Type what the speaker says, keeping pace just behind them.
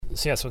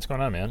So yes, what's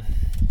going on, man?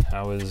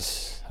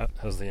 How's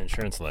the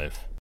insurance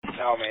life?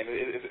 Oh man,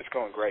 it's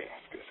going great.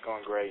 It's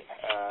going great.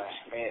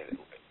 Man,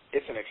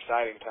 it's an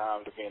exciting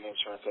time to be an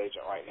insurance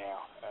agent right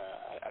now.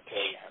 I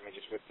tell you, I mean,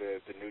 just with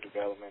the new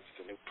developments,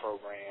 the new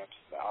programs,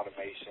 the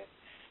automation,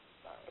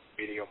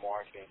 video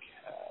marketing,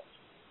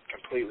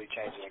 completely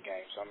changing the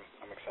game. So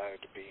I'm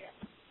excited to be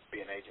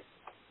an agent.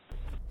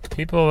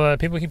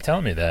 People keep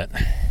telling me that.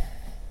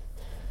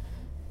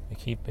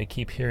 I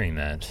keep hearing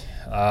that.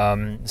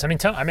 So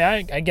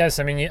I guess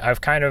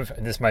I've kind of.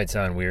 This might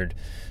sound weird.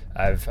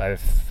 I've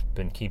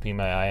been keeping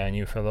my eye on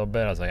you for a little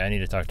bit. I was like, I need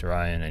to talk to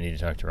Ryan.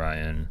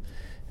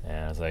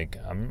 And I was like,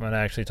 I'm gonna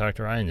actually talk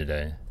to Ryan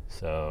today.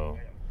 So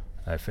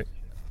I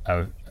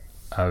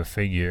would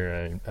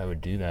figure I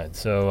would do that.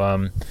 So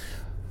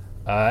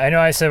I know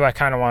I said I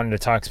kind of wanted to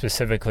talk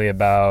specifically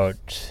about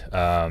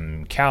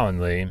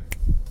Calendly,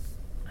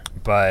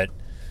 but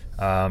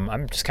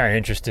I'm just kind of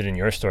interested in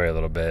your story a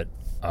little bit.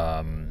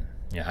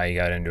 How you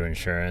got into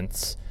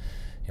insurance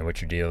and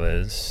what your deal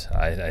is.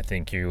 I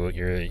think you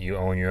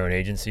own your own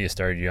agency. You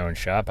started your own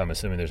shop. I'm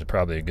assuming there's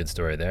probably a good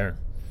story there.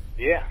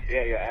 Yeah,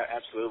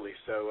 absolutely.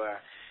 So,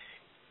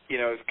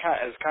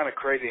 it's kind of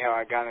crazy how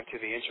I got into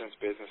the insurance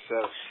business.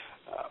 So,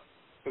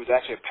 it was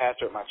actually a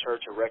pastor at my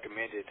church who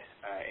recommended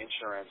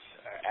insurance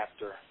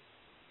after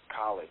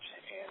college,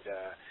 and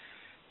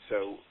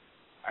so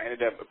I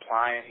ended up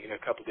applying, a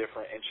couple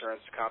different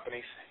insurance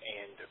companies,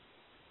 and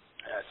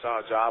I saw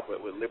a job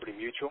with Liberty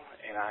Mutual,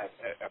 and I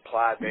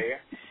applied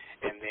there,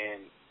 and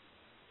then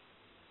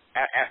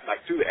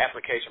through the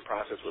application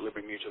process with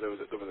Liberty Mutual, there was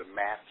a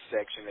math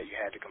section that you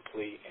had to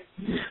complete,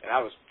 and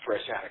I was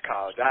fresh out of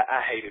college.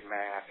 I hated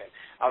math, and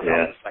I was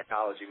always a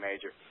psychology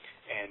major,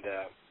 and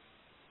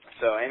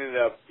so I ended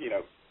up,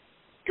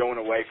 going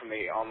away from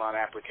the online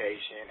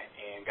application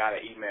and got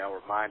an email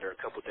reminder a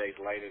couple of days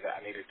later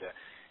that I needed to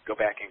go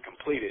back and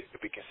complete it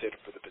to be considered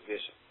for the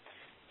position.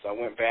 So I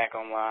went back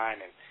online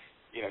and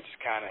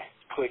just kind of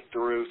clicked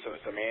through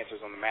some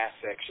answers on the math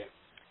section,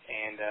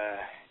 and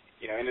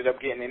ended up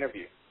getting an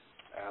interview.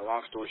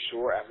 Long story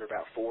short, after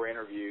about 4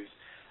 interviews,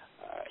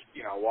 I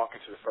walked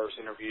into the first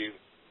interview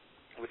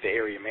with the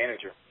area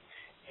manager,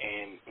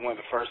 and one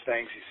of the first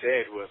things he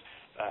said was,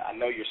 I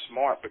know you're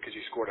smart because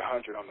you scored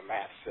 100 on the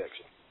math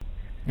section.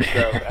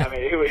 So,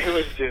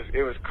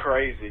 it was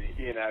crazy,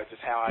 just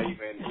how I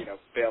even,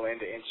 fell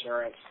into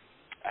insurance.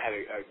 I had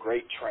a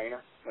great trainer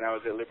when I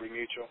was at Liberty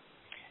Mutual,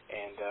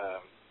 and,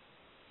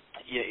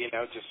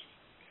 just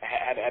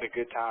had a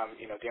good time,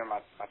 during my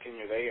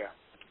tenure there,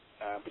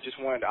 but just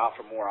wanted to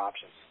offer more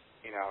options.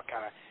 I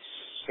kind of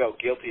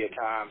felt guilty at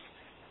times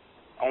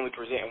only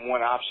presenting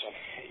one option,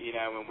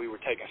 when we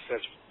were taking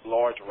such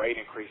large rate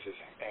increases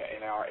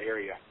in our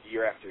area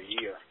year after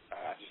year.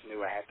 I just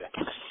knew I had to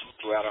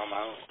go out on my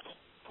own.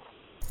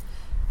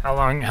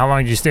 How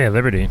long did you stay at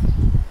Liberty?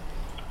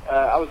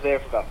 I was there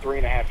for about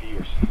 3.5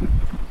 years.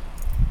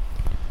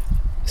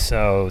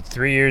 So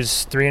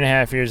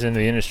 3.5 years into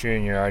the industry,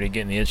 and you're already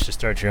getting the itch to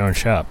start your own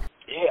shop.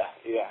 Yeah,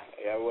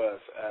 I was.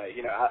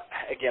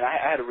 I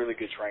had a really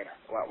good trainer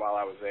while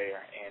I was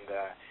there, and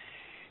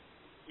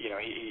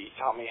he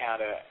taught me how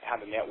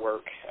to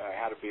network,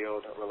 how to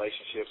build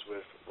relationships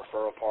with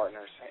referral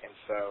partners, and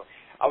so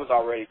I was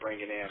already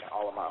bringing in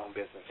all of my own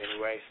business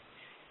anyways,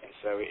 and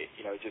so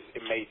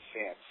it made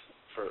sense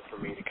for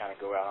me to kind of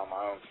go out on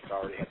my own since I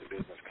already had the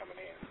business coming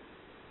in.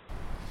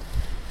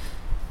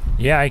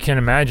 Yeah, I can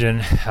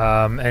imagine.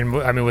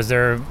 Was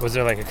there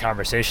like a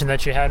conversation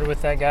that you had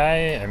with that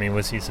guy? I mean,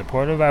 was he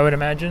supportive? I would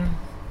imagine.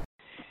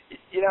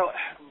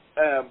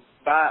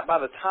 By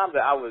the time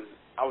that I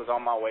was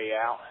on my way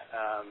out,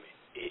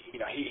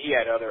 he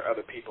had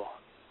other people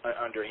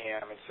under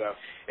him, and so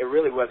it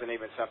really wasn't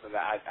even something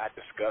that I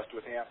discussed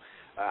with him.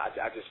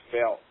 I just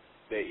felt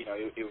that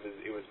it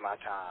was my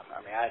time.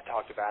 I mean, I had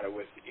talked about it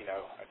with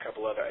a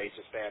couple other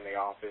agents there in the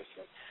office,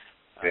 and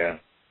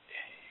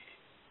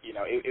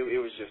it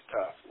was just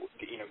tough,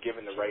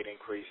 given the rate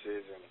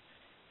increases and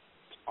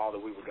all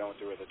that we were going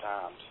through at the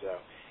time. So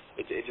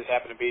it just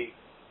happened to be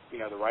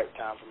the right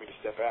time for me to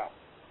step out.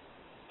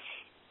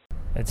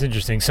 That's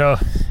interesting. So,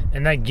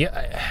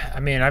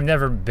 I've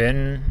never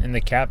been in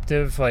the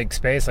captive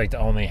space, to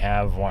only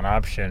have one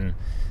option.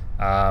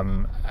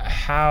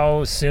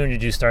 How soon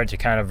did you start to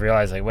kind of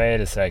realize, wait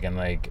a second,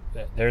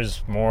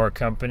 there's more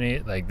company,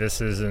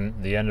 this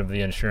isn't the end of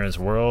the insurance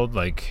world?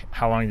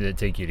 How long did it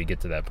take you to get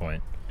to that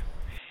point?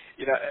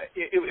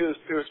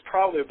 It was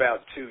probably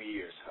about 2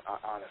 years,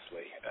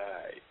 honestly.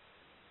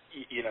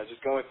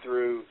 Just going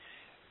through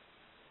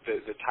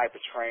the type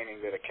of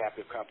training that a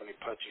captive company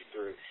puts you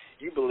through.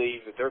 You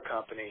believe that their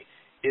company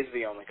is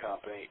the only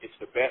company, it's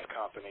the best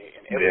company,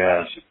 and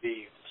everybody should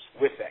be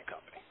with that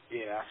company,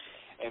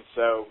 And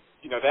so,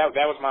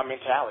 that was my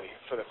mentality.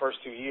 For the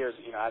first 2 years,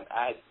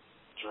 I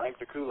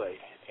drank the Kool-Aid,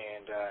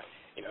 and,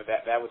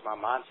 that was my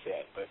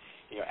mindset. But,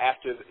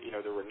 after,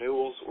 the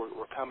renewals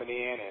were coming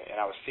in, and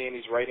I was seeing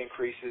these rate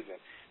increases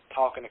and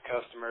talking to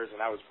customers,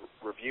 and I was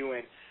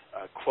reviewing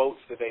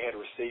quotes that they had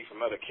received from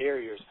other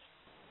carriers,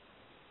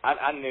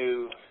 I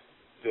knew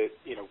that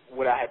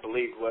what I had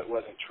believed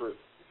wasn't true.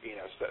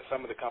 So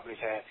some of the companies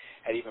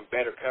had even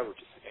better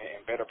coverages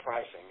and better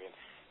pricing, and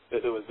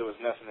there was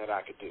nothing that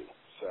I could do.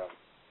 So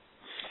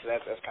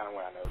that's kind of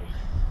what I noticed.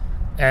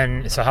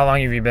 And so how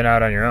long have you been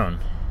out on your own?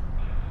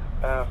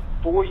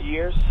 4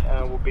 years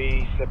will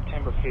be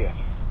September 5th.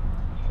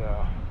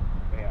 So,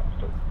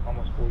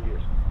 almost 4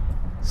 years.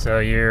 So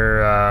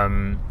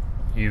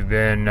you've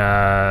been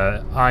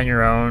on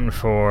your own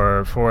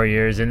for 4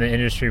 years, in the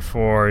industry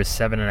for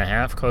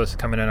 7.5, close to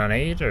coming in on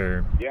 8,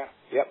 or? Yeah,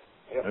 yep.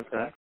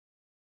 Okay.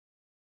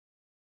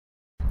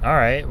 All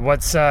right.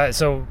 What's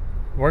so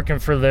working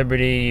for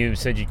Liberty? You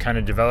said you kind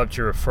of developed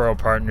your referral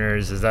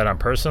partners. Is that on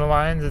personal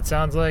lines? It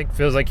sounds like.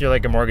 Feels like you're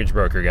like a mortgage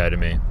broker guy to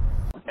me.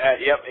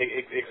 Yep,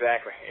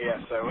 exactly.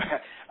 Yeah. So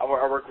I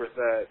work with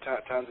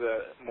tons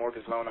of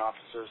mortgage loan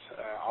officers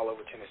all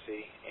over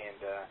Tennessee, and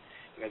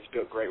just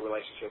built great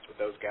relationships with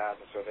those guys,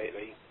 and so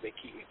they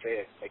keep me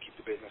fed. They keep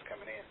the business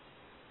coming in.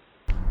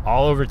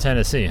 All over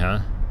Tennessee, huh?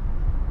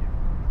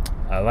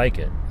 I like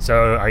it.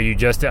 So are you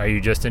just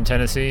in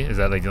Tennessee? Is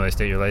that like the only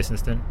state you're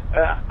licensed in?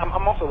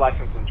 I'm also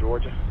licensed in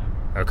Georgia.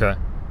 Okay.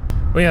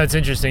 Well, it's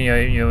interesting.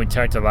 We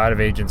talked to a lot of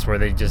agents where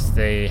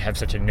they have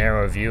such a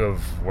narrow view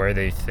of where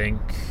they think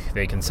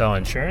they can sell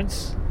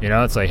insurance.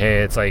 It's like,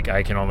 hey, it's like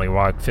I can only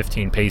walk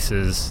 15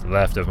 paces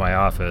left of my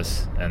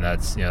office, and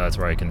that's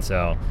where I can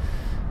sell.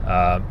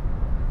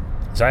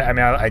 So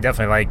I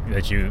definitely like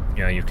that you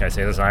kind of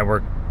say, listen, I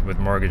work with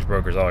mortgage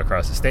brokers all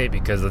across the state,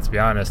 because let's be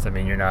honest,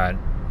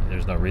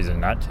 there's no reason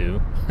not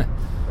to.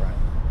 Right.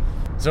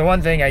 So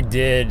one thing I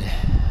did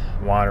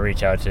want to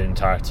reach out to and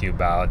talk to you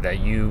about, that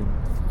you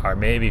are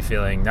maybe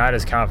feeling not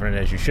as confident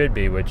as you should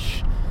be,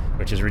 which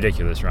is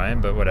ridiculous,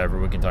 Ryan, but whatever,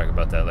 we can talk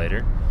about that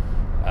later.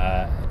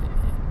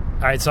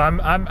 All right, so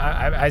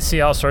I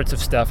see all sorts of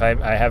stuff.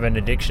 I have an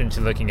addiction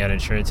to looking at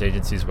insurance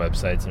agencies'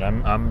 websites, and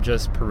I'm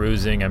just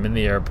perusing. I'm in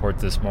the airport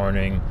this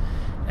morning,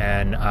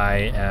 and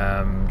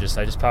I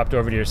just popped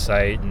over to your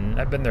site, and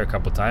I've been there a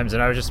couple times,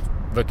 and I was just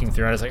looking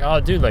through, and I was like, oh,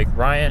 dude, like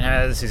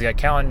Ryan he's got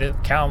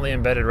Calendly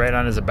embedded right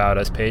on his About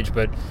Us page,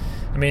 but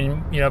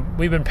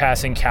we've been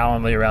passing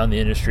Calendly around the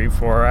industry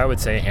for, I would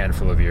say, a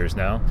handful of years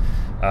now,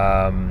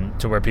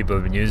 to where people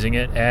have been using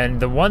it. And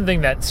the one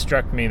thing that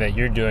struck me that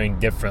you're doing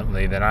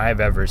differently than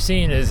I've ever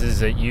seen is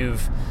that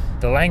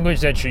the language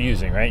that you're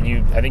using, right?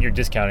 And I think you're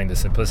discounting the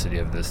simplicity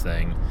of this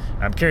thing.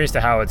 I'm curious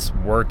to how it's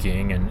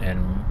working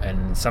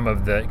and some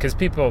of because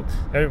people,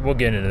 we'll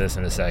get into this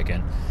in a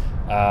second.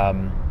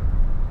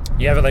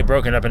 You have it like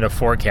broken up into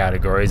 4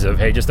 categories of,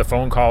 hey, just a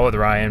phone call with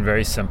Ryan,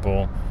 very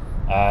simple.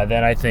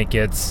 Then I think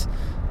it's,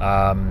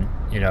 come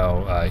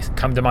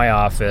to my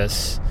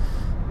office.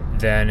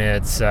 Then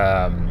it's,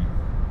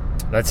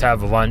 let's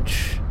have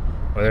lunch.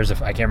 Or I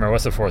can't remember,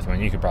 what's the 4th one?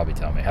 You could probably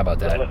tell me. How about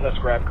that? Let's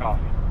grab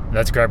coffee.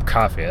 Let's grab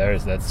coffee.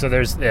 There's that. So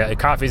there's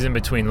coffee's in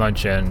between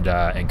lunch and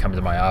come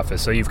to my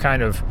office. So you've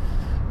kind of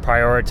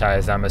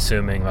prioritized, I'm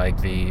assuming, like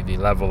the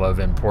level of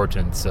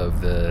importance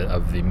of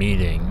the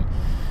meeting.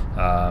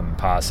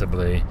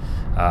 Possibly,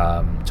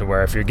 to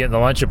where if you're getting the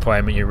lunch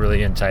appointment, you're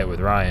really in tight with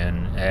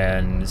Ryan.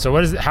 And so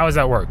how has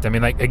that worked?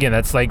 Again,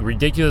 that's like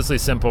ridiculously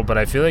simple, but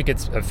I feel like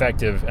it's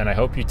effective, and I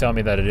hope you tell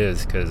me that it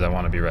is, because I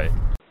want to be right.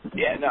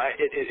 Yeah, no,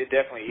 it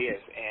definitely is,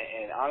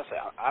 and honestly,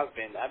 I've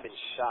been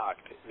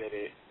shocked that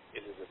it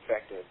is as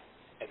effective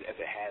as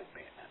it has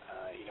been.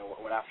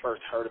 When I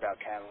first heard about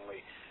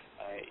Calendly,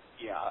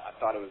 I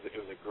thought it was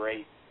a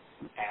great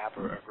app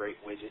or a great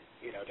widget,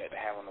 to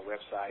have on the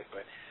website,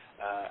 but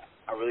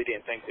I really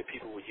didn't think that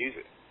people would use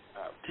it.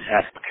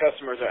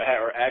 Customers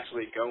are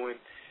actually going,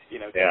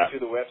 to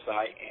the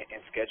website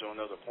and scheduling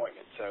those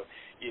appointments. So,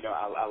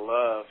 I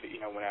love,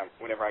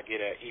 whenever I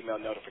get an email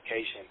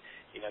notification,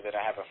 that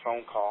I have a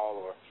phone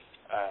call or,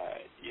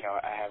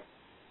 I have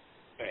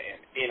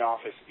an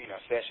in-office,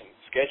 session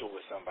scheduled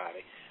with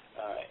somebody,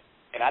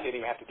 and I didn't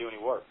even have to do any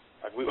work.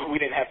 Like we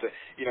didn't have to,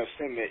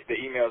 send the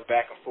emails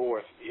back and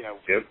forth,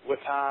 Yep.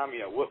 What time,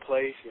 what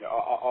place,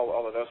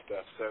 all of those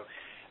stuff. So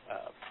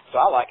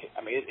I like it.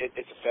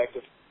 It's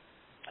effective.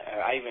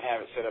 I even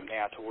have it set up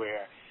now to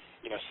where,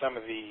 some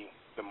of the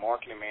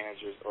marketing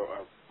managers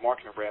or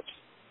marketing reps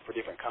for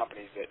different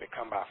companies that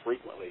come by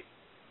frequently,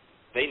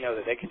 they know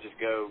that they can just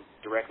go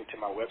directly to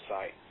my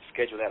website,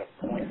 schedule that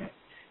appointment,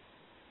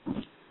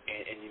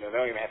 and they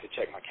don't even have to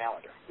check my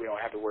calendar. We don't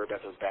have to worry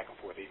about those back and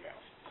forth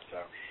emails. So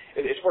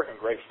it's working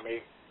great for me.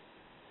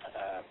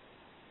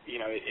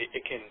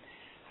 It can.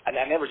 I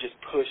never just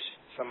push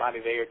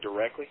somebody there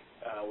directly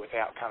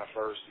without kind of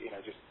first,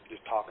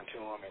 just talking to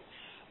them and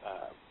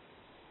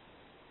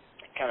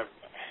kind of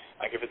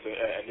like if it's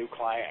a new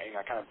client,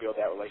 I kind of build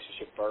that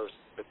relationship first,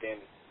 but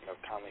then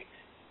kind of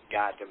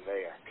guide them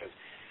there because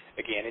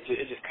again, it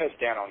just cuts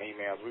down on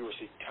emails. We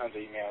receive tons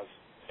of emails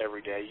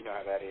every day. You know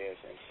how that is,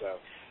 and so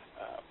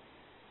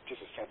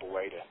just a simple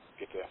way to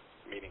get the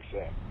meeting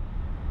set.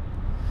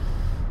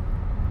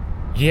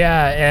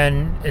 Yeah,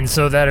 and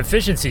so that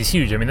efficiency is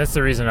huge. That's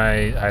the reason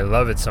I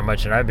love it so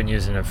much, and I've been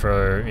using it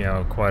for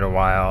quite a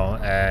while.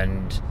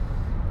 And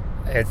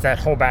it's that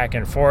whole back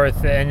and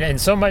forth, and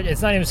so much.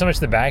 It's not even so much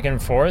the back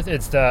and forth.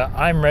 It's the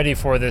I'm ready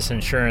for this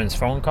insurance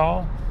phone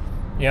call.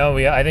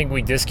 I think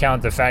we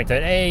discount the fact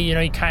that, hey, you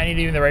kind of need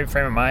to be in the right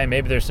frame of mind.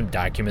 Maybe there's some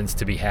documents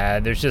to be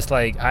had. There's just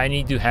like, I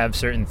need to have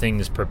certain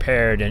things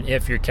prepared. And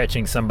if you're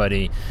catching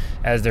somebody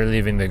as they're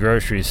leaving the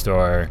grocery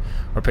store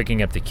or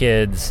picking up the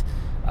kids,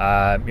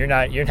 that's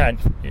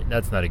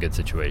not a good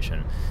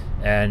situation.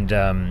 And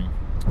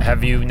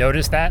have you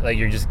noticed that? Like,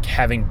 you're just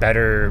having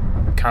better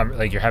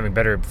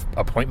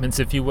appointments,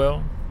 if you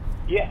will?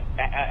 Yeah,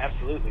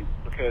 absolutely.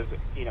 Because,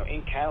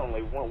 in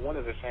Calendly, one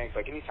of the things,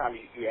 like anytime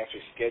you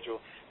actually schedule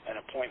an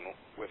appointment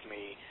with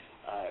me,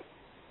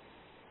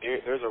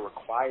 there's a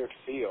required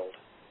field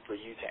for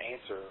you to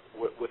answer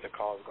what the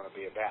call is going to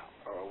be about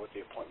or what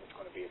the appointment is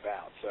going to be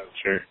about. So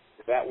sure.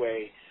 That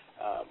way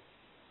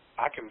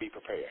I can be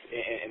prepared.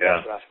 And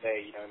that's what I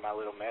say, in my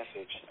little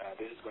message.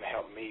 This is going to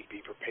help me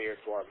be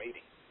prepared for our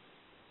meeting.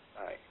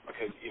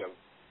 Because,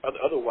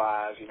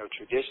 otherwise,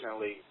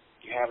 traditionally,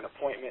 you have an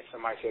appointment,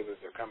 somebody says that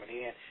they're coming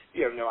in,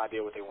 you have no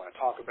idea what they want to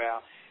talk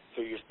about, so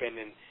you're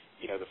spending,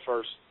 the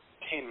first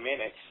 10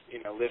 minutes,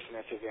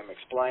 listening to them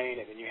explain,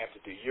 and then you have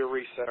to do your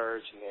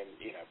research, and then,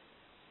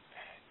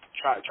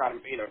 try to,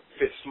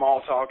 fit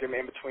small talk in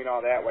between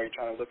all that while you're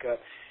trying to look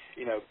up,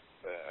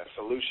 a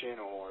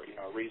solution or,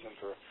 a reason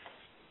for,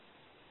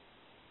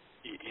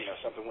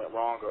 something went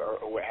wrong or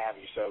what have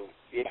you. So,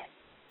 yeah.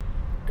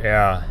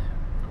 Yeah.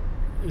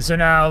 So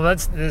now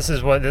this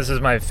is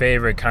my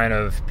favorite kind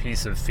of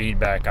piece of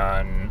feedback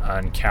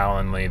on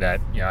Calendly that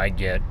I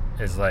get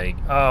is like,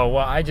 oh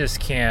well, I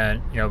just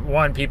can't.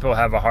 One, people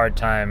have a hard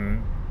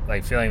time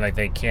like feeling like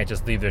they can't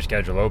just leave their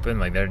schedule open,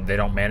 like they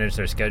don't manage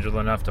their schedule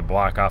enough to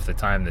block off the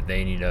time that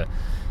they need to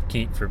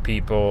keep for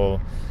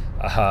people.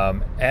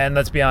 And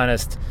let's be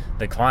honest,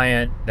 the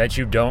client that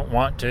you don't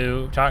want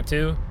to talk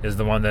to is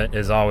the one that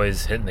is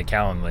always hitting the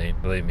Calendly.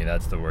 Believe me,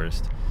 that's the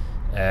worst.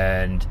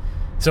 And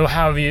so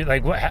how have you,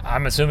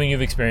 I'm assuming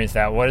you've experienced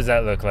that. What does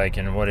that look like,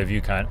 and what have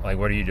you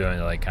what are you doing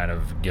to kind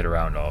of get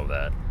around all of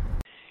that?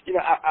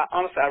 I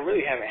honestly, I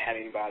really haven't had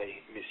anybody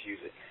misuse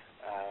it.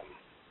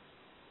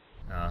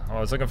 I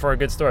was looking for a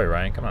good story,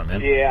 Ryan. Come on,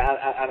 man. Yeah,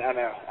 I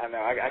know.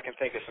 I can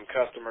think of some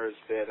customers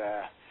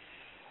that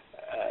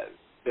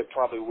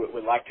probably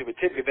would like to, but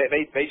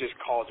typically they just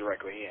call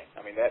directly in.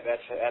 I mean,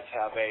 that's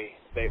how they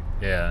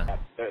yeah.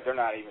 They're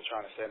not even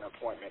trying to set an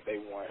appointment. They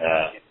want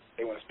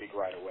to speak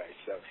right away.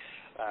 So.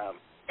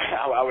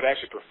 I would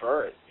actually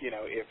prefer it,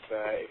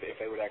 if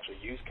they would actually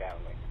use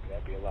Calendly.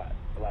 That'd be a lot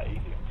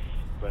easier.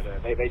 But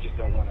they just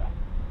don't want to.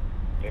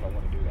 They don't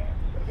want to do that.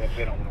 So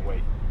they don't want to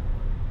wait.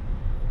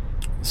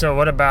 So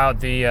what about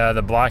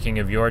the blocking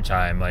of your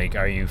time? Like,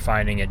 are you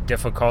finding it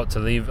difficult to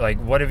leave? Like,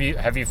 what have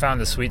you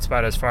found the sweet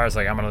spot as far as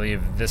like I'm going to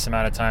leave this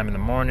amount of time in the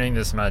morning,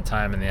 this amount of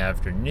time in the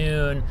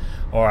afternoon,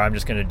 or I'm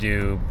just going to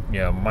do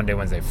Monday,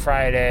 Wednesday,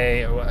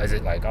 Friday? Is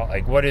it like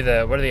what are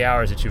the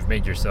hours that you've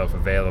made yourself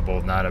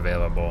available, not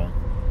available?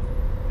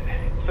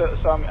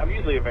 So I'm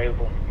usually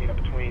available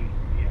between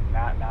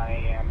 9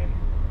 a.m. and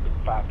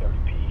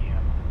 5:30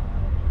 p.m.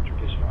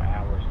 Traditional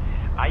hours.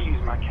 I use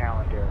my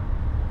calendar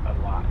a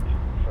lot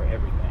for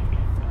everything.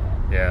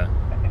 Yeah.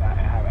 And I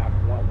have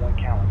one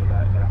calendar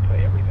that I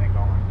put everything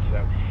on. So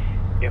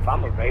if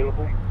I'm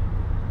available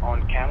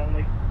on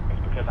Calendly,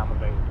 it's because I'm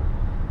available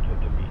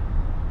to meet.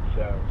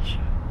 So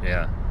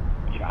yeah.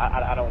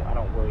 I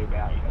don't worry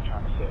about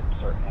trying to set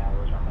certain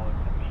hours. I'm only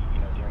going to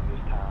meet during this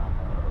time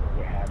or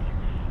what have you.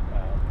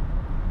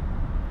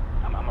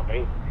 I'm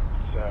available.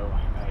 So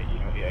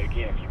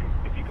again,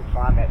 if you can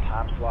find that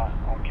time slot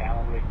on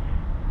Calendly,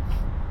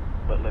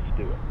 but let's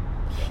do it.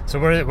 So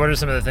what are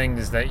some of the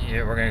things that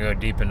we're going to go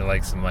deep into,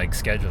 like some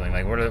scheduling?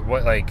 Like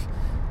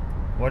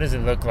what does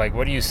it look like?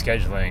 What are you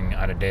scheduling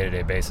on a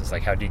day-to-day basis?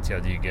 Like, how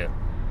detailed do you get?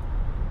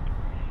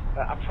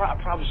 I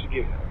probably should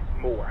get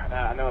more.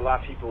 I know a lot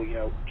of people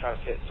try to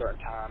set certain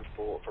times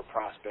for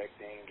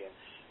prospecting and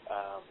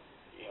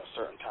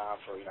certain time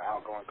for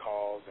outgoing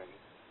calls and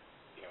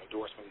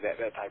endorsements, that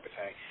type of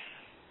thing.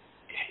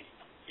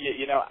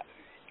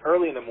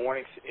 Early in the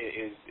mornings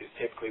is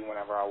typically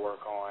whenever I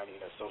work on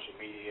social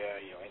media,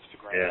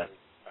 Instagram. Yeah.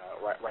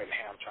 Right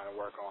now I'm trying to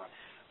work on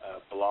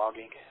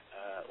blogging,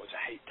 which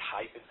I hate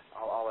typing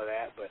all of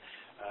that, but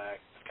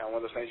it's kind of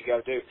one of those things you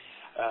got to do.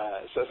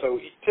 So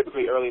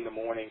typically early in the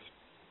mornings,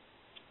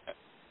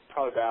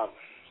 probably about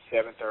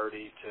 7:30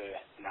 to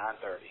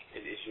 9:30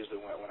 is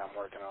usually when I'm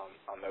working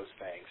on those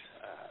things.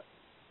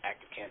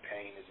 Active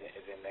Campaign is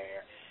in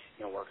there,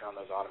 working on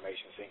those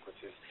automation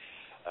sequences.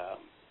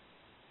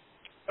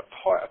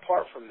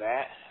 Apart from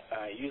that,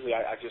 usually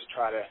I just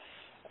try to.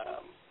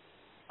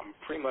 I'm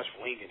pretty much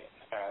winging it.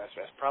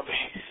 That's probably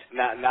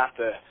not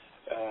the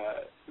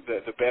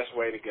best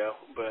way to go,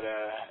 but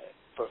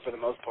for the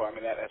most part, I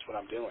mean that's what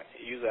I'm doing.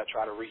 Usually I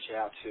try to reach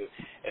out to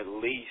at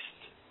least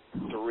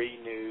 3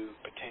 new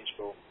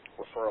potential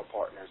referral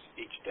partners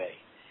each day,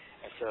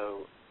 and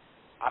so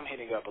I'm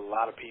hitting up a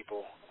lot of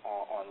people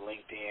on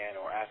LinkedIn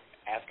or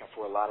asking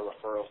for a lot of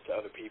referrals to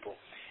other people,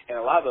 and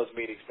a lot of those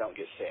meetings don't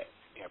get set.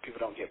 people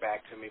don't get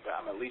back to me, but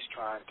I'm at least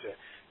trying to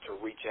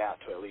reach out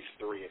to at least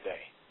 3 a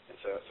day. And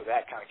so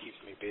that kind of keeps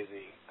me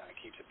busy,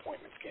 keeps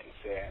appointments getting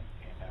set,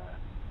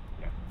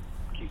 and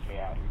keeps me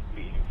out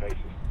meeting new faces.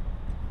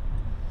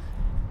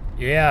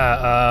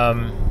 Yeah,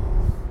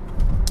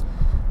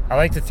 I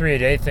like the 3 a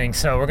day thing.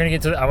 So we're gonna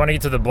I want to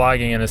get to the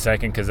blogging in a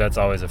second because that's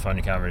always a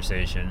fun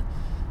conversation.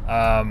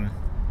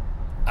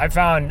 I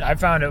found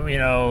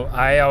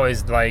I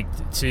always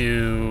liked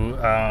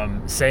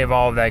to save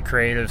all of that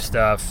creative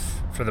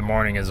stuff for the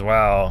morning as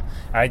well.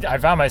 I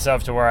found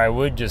myself to where I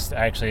would just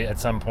actually at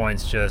some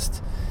points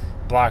just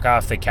block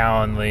off the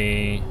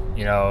Calendly,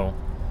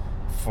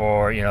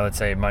 for, let's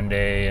say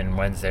Monday and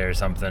Wednesday or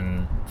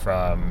something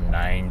from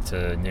 9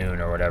 to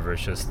noon or whatever.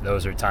 It's just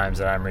those are times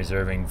that I'm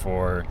reserving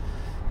for,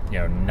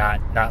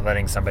 not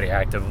letting somebody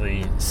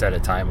actively set a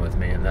time with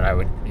me. And then I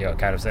would,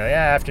 kind of say,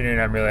 afternoon,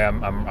 I'm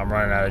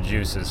running out of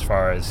juice as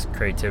far as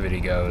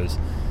creativity goes.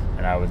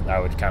 And I would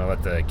kind of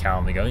let the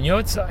Calendly go. And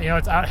it's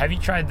have you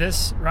tried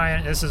this,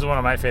 Ryan? This is one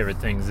of my favorite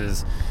things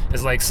is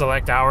like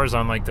select hours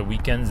on like the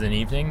weekends and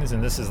evenings.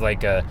 And this is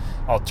like a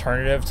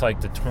alternative to like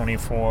the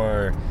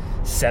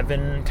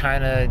 24/7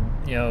 kind of,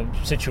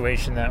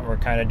 situation that we're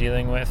kind of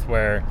dealing with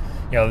where,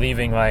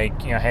 leaving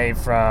like, hey,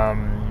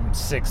 from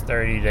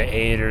 6:30 to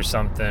 8 or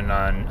something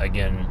on,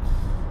 again,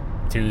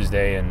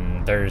 Tuesday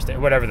and Thursday,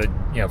 whatever the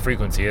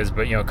frequency is,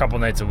 but a couple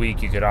nights a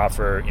week you could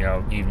offer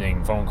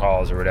evening phone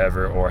calls or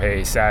whatever, or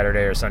hey,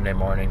 Saturday or Sunday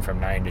morning from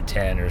 9 to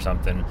 10 or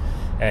something,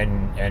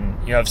 and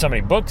if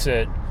somebody books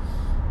it,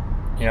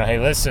 hey,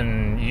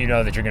 listen,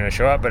 that you're going to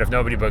show up, but if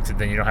nobody books it,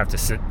 then you don't have to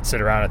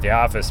sit around at the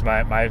office.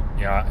 My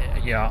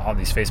all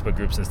these Facebook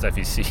groups and stuff,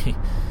 you see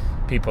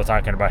people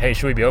talking about, hey,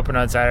 should we be open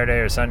on Saturday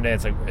or Sunday?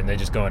 It's like, and they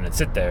just go in and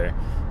sit there.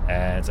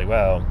 And it's like,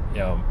 well,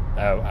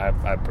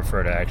 I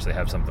prefer to actually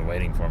have something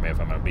waiting for me if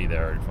I'm going to be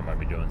there or if I'm going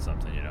to be doing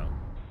something,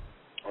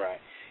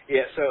 Right.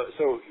 Yeah.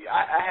 So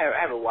I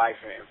have a wife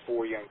and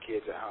 4 young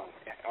kids at home.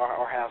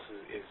 Our house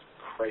is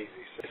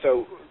crazy.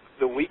 So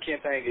the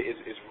weekend thing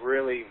is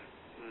really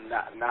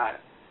not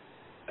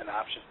an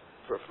option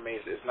for me.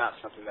 It's not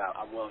something that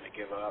I'm willing to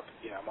give up.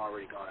 I'm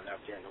already gone enough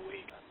during the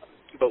week.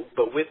 But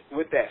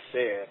with that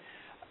said,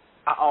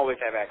 I always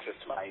have access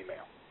to my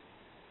email.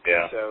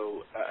 Yeah.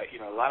 So,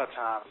 a lot of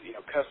times,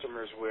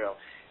 customers will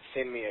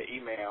send me an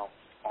email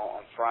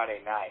on Friday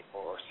night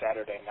or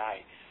Saturday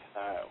night,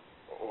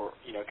 or,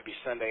 it could be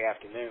Sunday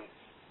afternoon.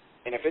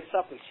 And if it's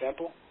something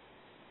simple,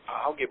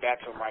 I'll get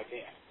back to them right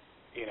then,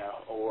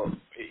 or,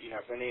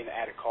 if they need to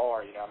add a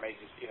car, I may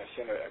just,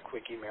 send a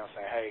quick email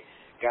saying, hey,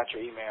 got your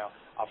email,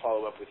 I'll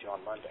follow up with you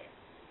on Monday.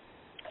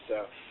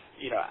 So,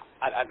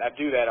 I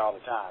do that all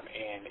the time,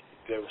 and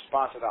the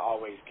response that I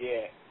always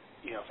get,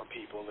 from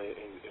people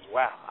is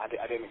wow, I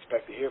didn't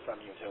expect to hear from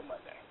you until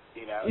Monday,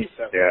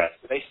 So yeah.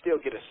 They still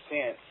get a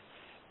sense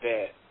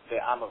that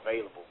I'm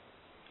available,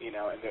 and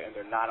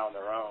they're not on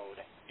their own,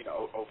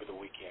 over the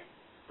weekend.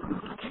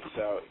 And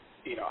so,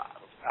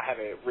 I have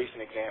a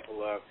recent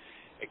example of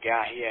a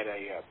guy, he had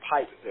a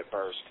pipe that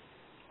burst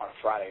on a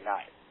Friday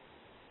night.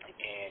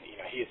 And,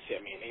 he had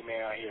sent me an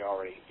email, he had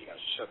already,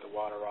 shut the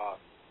water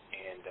off,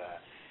 and,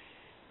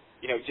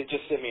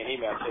 just sent me an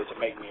email to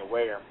make me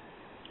aware.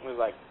 It was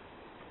like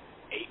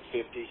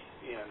 8:50,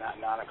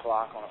 9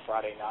 o'clock on a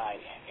Friday night,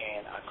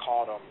 and I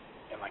called him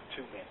in like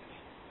 2 minutes,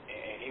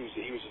 and he was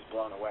just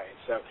blown away.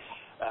 So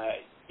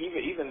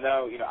even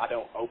though I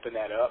don't open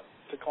that up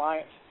to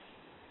clients,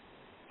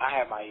 I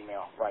have my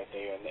email right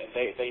there, and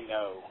they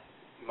know,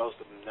 most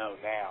of them know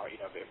now.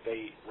 If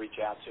they reach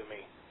out to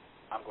me,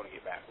 I'm going to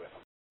get back with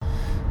them.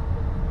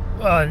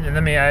 Well, and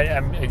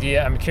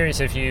I'm curious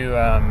if you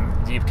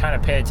do you kind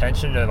of pay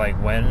attention to like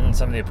when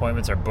some of the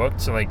appointments are booked.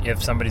 So like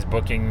if somebody's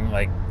booking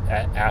like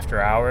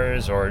after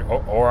hours or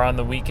on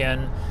the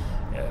weekend.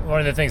 One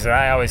of the things that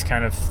I always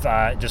kind of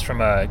thought, just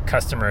from a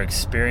customer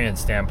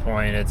experience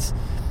standpoint, it's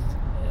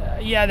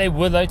they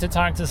would like to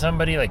talk to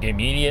somebody like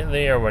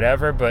immediately or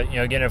whatever. But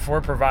again, if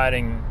we're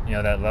providing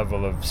that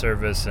level of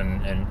service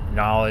and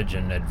knowledge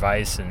and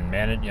advice and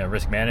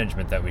risk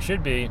management that we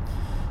should be.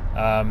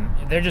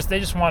 They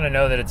just want to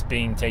know that it's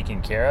being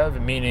taken care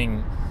of.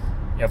 Meaning,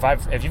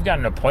 if you've got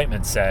an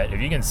appointment set, if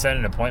you can set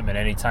an appointment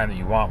anytime that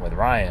you want with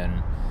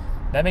Ryan,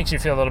 that makes you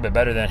feel a little bit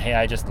better than, hey,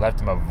 I just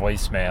left him a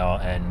voicemail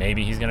and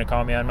maybe he's going to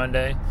call me on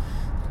Monday.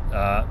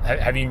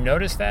 Have you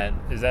noticed that?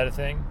 Is that a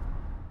thing?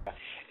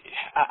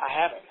 I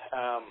haven't.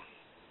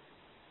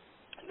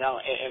 No,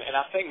 and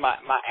I think my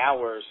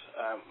hours,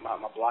 my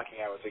blocking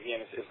hours,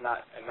 again, it's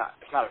not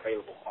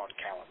available on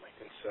Calendly,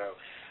 and so.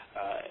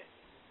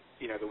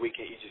 The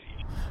weekend you just...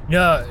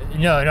 No,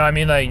 I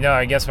mean, like, no,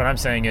 I guess what I'm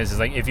saying is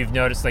like, if you've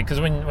noticed, like, because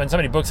when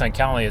somebody books on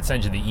Calendly, it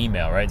sends you the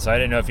email, right? So I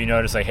didn't know if you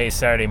noticed, like, hey,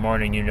 Saturday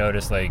morning, you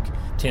noticed, like,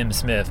 Tim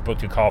Smith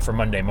booked a call for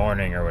Monday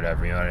morning or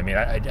whatever, you know what I mean?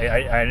 I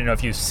didn't know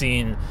if you've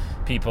seen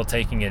people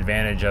taking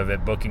advantage of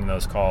it, booking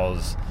those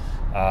calls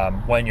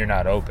when you're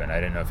not open. I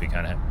didn't know if you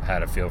kind of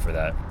had a feel for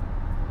that.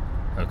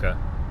 Okay.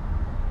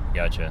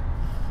 Gotcha.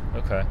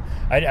 Okay.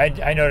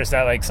 I noticed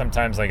that, like,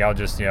 sometimes, like, I'll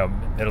just,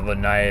 middle of the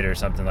night or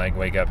something, like,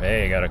 wake up,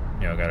 hey, I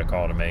got a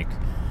call to make.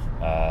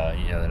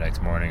 the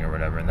next morning or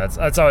whatever. And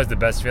that's always the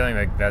best feeling.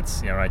 Like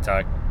that's, when I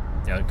talk,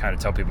 kind of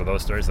tell people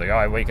those stories, like, oh,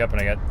 I wake up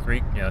and I got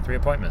three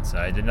appointments.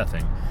 I did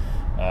nothing,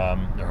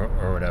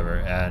 or whatever.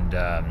 And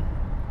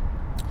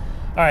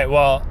all right,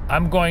 well,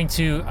 I'm going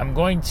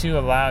to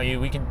allow you.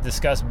 We can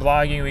discuss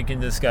blogging. We can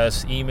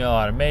discuss email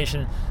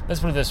automation. Let's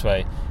put it this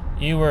way: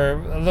 you were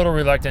a little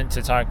reluctant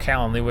to talk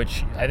Calendly,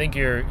 which I think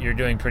you're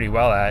doing pretty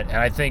well at, and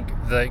I think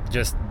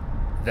just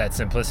that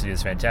simplicity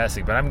is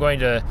fantastic. But I'm going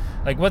to,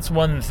 like, what's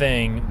one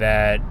thing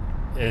that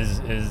is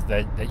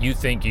that you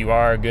think you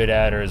are good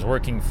at or is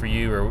working for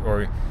you,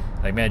 or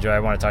like, man, Joe, I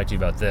want to talk to you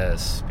about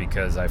this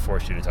because I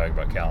forced you to talk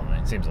about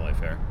Calendly. It seems only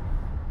fair.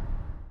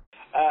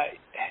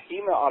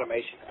 Email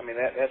automation. I mean,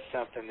 that's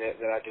something that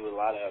I do a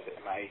lot of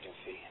in my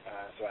agency.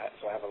 So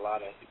I have a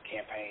lot of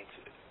campaigns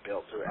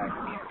built through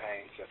Active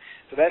Campaigns.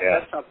 So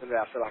that's something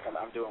that I feel like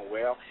I'm doing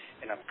well,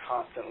 and I'm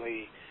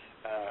constantly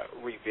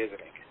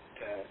revisiting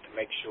to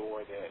make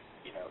sure that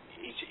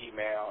each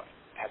email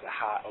has a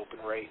high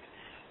open rate.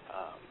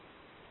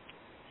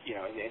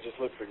 And just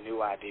look for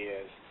new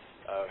ideas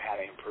of how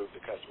to improve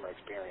the customer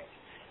experience.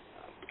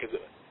 Because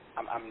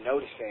I'm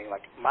noticing,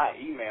 like, my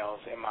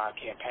emails and my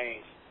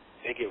campaigns,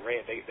 they get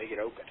read, they get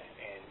open,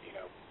 and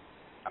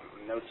I'm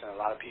noticing a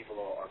lot of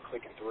people are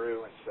clicking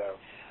through, and so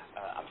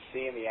I'm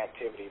seeing the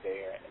activity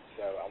there, and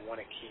so I want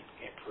to keep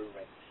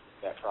improving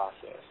that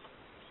process.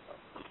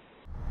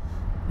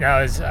 Now,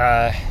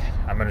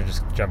 I'm going to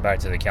just jump back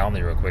to the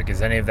Calendly real quick.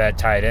 Is any of that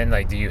tied in?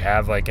 Like, do you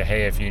have like a,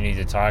 hey, if you need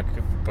to talk,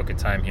 book a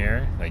time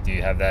here? Like, do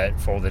you have that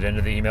folded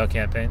into the email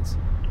campaigns?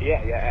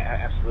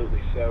 Yeah,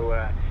 absolutely. So,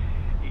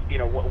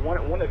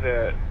 one of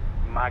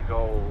my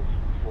goals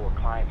for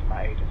clients in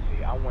my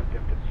agency, I want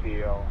them to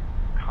feel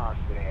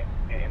confident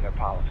in their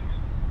policies,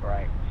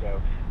 right? So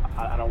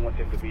I don't want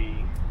them to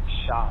be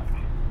shocked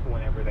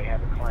whenever they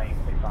have a claim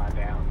and they find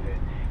out that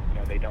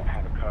they don't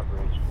have a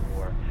coverage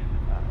or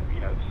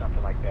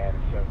something like that.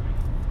 And so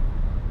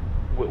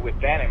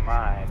with that in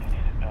mind,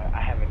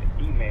 I have an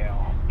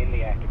email in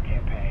the Active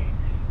Campaign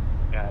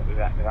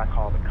that I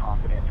call the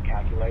confidence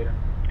calculator.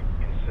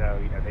 And so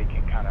they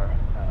can kind of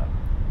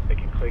they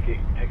can click it,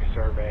 take a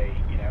survey,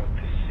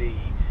 to see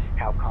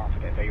how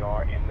confident they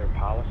are in their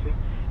policy,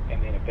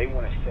 and then if they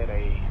want to set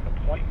an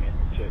appointment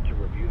to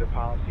review the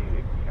policy,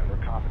 their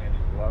confidence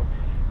is low,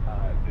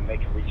 then they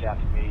can reach out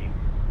to me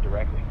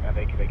directly.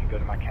 They can go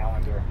to my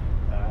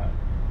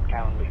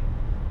Calendly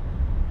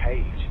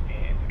page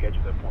and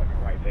schedule the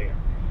appointment right there,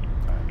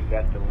 because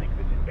that's the link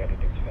that's embedded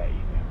into that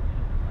email.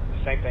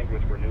 The same thing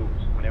with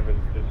renewals. Whenever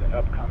there's an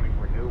upcoming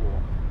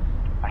renewal,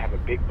 I have a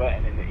big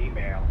button in the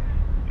email.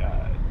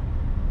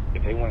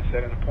 If they want to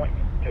set an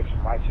appointment, it takes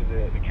them right to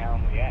the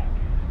Calendly app.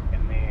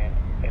 And then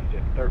in the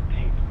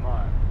 13th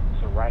month,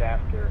 so right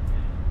after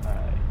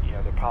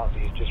their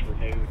policy is just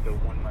renewed, they're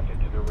 1 month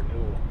into their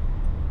renewal,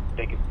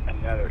 they get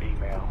another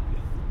email,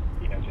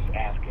 just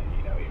asking,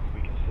 if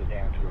we can sit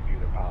down to review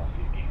their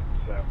policy again.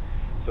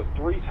 So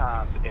 3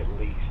 times at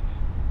least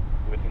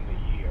within the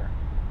year,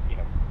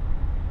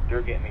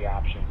 they're getting the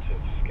option to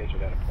schedule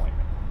that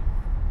appointment.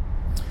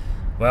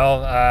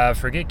 Well,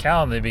 forget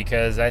Calendly,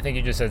 because I think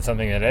you just said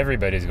something that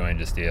everybody's going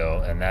to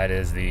steal, and that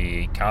is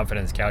the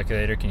confidence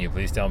calculator. Can you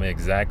please tell me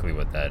exactly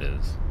what that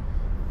is?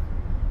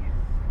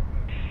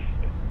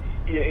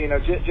 Yeah,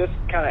 just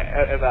kind of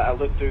as I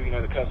look through,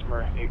 the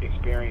customer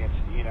experience,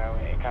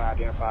 and kind of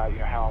identify,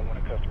 how I want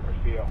a customer to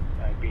feel,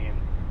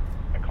 being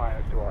a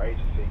client through our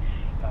agency.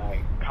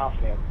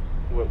 Confidence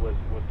was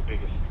the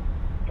biggest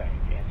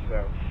thing, and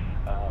so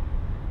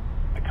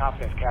the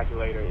confidence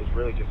calculator is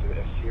really just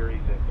a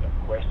series of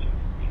questions,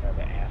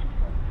 that ask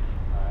them,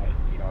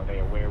 are they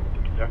aware what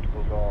the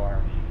deductibles are?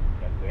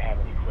 Do they have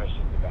any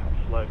questions about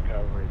flood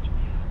coverage?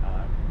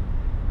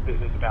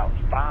 There's about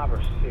 5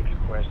 or 6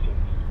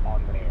 questions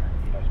on there,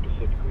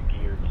 specifically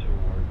geared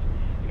towards,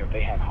 if they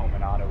have home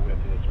and auto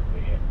with it, or if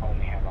they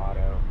only have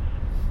auto,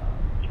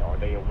 are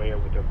they aware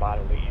what their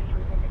bodily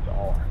injury limits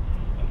are?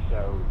 And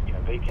so,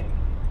 they can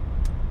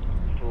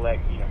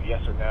select,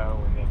 yes or no,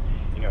 and then,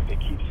 if they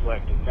keep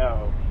selecting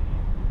no,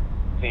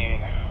 then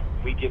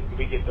we get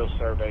those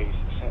surveys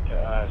sent to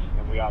us, and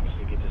then we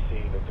obviously get to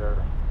see that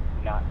they're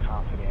not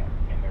confident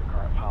in their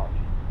current policy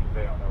because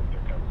they don't know what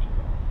their coverages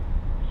are.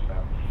 So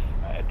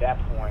at that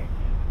point,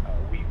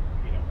 we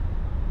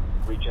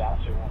reach out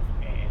to them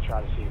and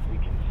try to see if we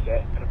can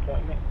set an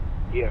appointment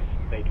if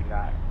they do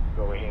not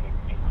go ahead and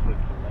click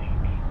the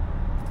link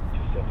to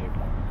set the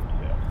appointment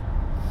themselves.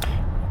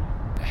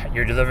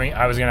 You're delivering.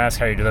 I was going to ask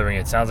how you're delivering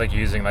it. Sounds like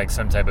you're using like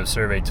some type of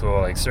survey tool,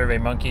 like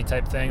SurveyMonkey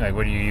type thing. Like,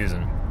 what are you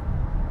using?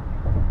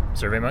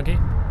 SurveyMonkey?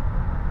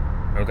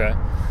 Okay.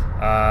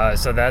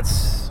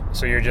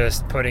 So you're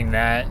just putting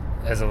that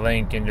as a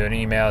link into an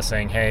email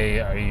saying, hey,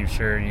 are you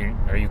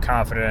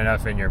confident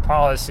enough in your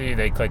policy?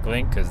 They click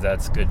link because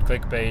that's good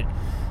clickbait.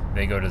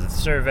 They go to the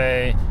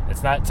survey.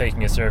 It's not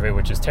taking a survey,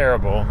 which is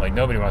terrible. Like,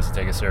 nobody wants to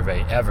take a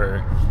survey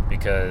ever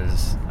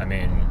because, I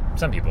mean,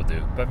 some people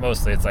do. But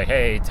mostly it's like,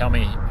 hey, tell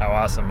me how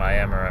awesome I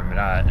am or I'm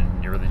not.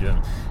 And you're really doing...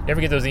 You ever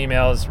get those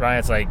emails, Ryan?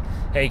 It's like,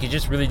 hey, could you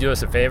just really do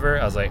us a favor?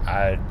 I was like,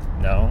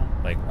 no.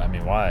 Like, I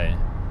mean, why?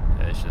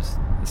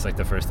 It's like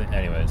the first thing.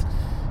 Anyways.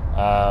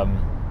 All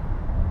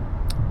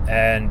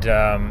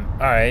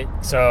right.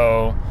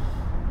 So...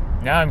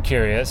 Now I'm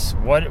curious,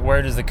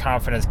 where does the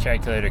confidence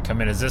calculator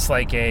come in? Is this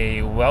like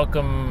a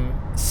welcome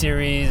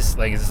series?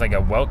 Like, is this like a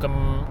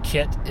welcome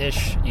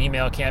kit-ish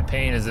email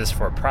campaign? Is this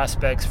for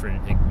prospects, for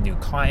new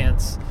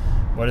clients?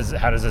 How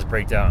does this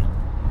break down?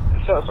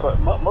 So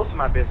most of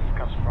my business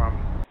comes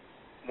from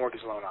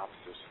mortgage loan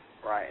officers,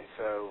 right? And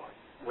so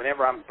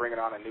whenever I'm bringing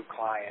on a new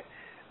client,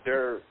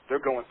 they're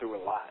going through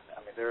a lot.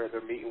 I mean, they're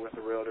meeting with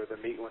the realtor, they're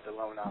meeting with the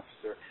loan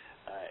officer.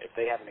 If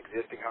they have an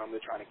existing home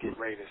they're trying to get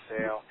ready to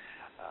sell.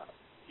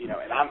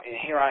 And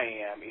here I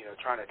am,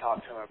 trying to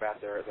talk to them about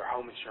their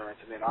home insurance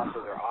and then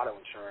also their auto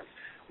insurance,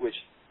 which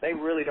they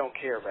really don't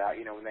care about,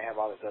 when they have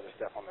all this other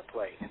stuff on their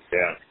plate.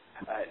 Yeah.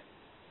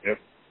 Yep.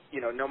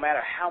 No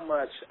matter how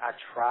much I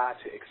try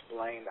to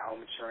explain the home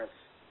insurance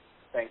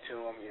thing to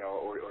them,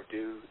 or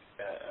do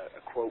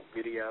a quote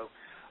video,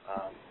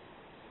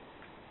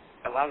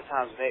 a lot of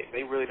times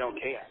they really don't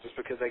care just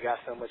because they got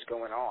so much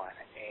going on.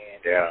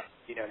 And,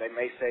 they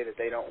may say that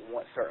they don't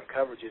want certain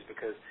coverages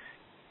because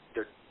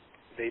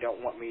they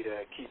don't want me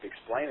to keep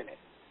explaining it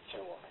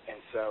to them. And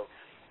so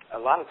a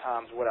lot of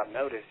times what I've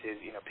noticed is,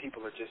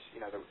 people are just,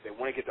 they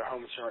want to get their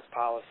home insurance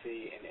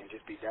policy and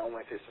just be done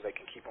with it so they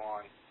can keep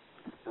on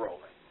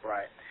rolling,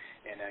 right,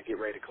 and get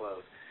ready to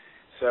close.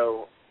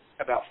 So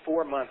about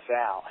 4 months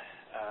out,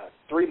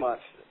 3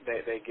 months,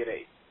 they get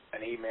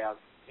an email,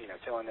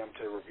 telling them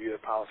to review the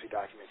policy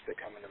documents that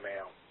come in the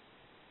mail.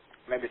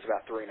 Maybe it's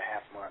about 3.5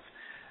 months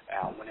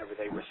out whenever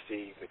they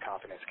receive the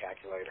confidence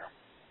calculator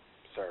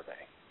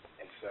survey.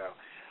 And so,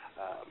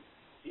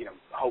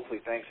 hopefully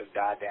things have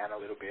died down a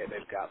little bit.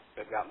 They've got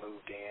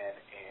moved in,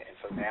 and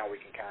so now we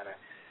can kind of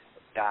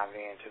dive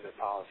into the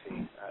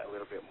policy a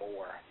little bit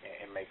more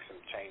and make some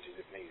changes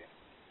if needed.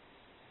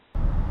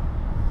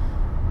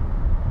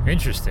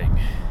 Interesting.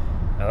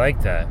 I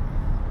like that.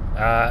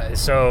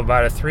 So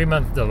about a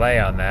 3-month delay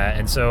on that,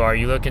 and so are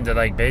you looking to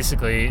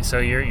basically? So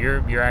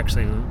you're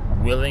actually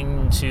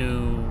willing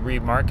to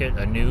remarket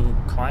a new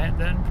client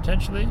then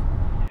potentially?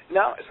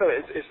 No, so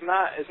it's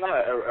not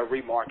a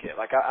remarket.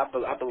 Like I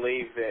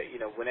believe that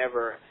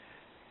whenever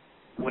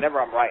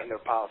I'm writing their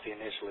policy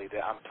initially,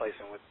 that I'm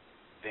placing with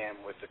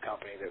them with the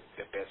company that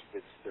best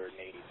fits their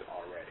needs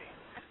already.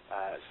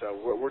 So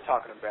we're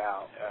talking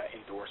about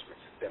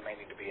endorsements that may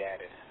need to be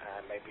added,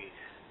 maybe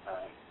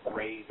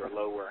raise or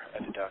lower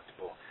a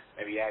deductible,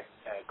 maybe add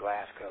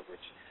glass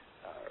coverage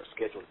or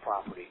scheduled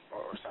property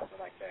or something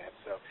like that.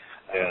 So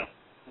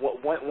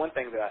one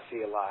thing that I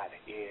see a lot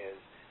is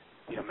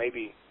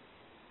maybe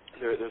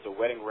there's a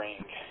wedding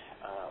ring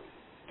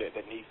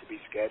that needs to be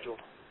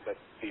scheduled, but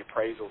the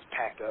appraisal's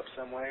packed up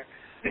somewhere.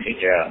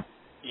 Yeah.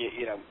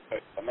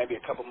 Maybe a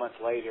couple months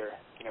later,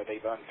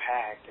 they've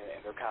unpacked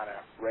and they're kind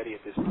of ready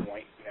at this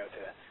point,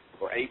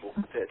 or able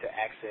to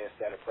access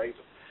that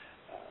appraisal,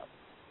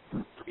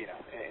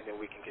 and then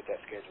we can get that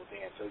scheduled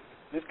in. So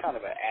this kind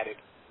of an added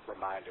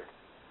reminder.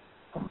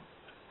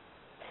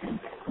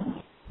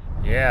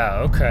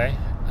 Yeah. Okay.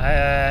 All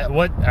right,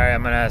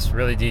 I'm gonna ask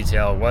really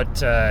detailed.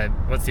 What's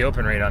the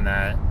open rate on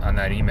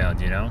that email?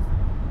 Do you know?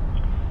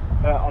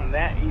 On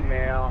that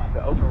email,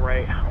 the open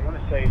rate, I want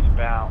to say it's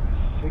about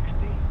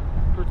 60%.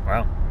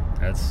 Wow,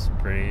 that's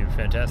pretty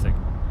fantastic.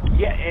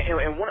 Yeah,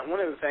 and one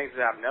of the things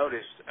that I've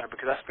noticed,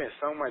 because I spent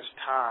so much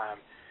time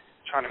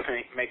trying to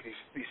make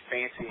these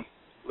fancy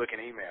looking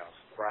emails,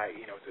 right?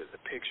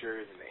 The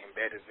pictures and the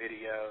embedded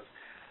videos,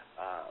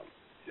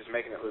 just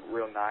making it look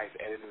real nice,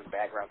 editing the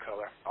background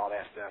color, all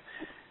that stuff.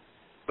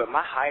 But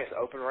my highest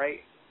open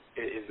rate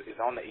is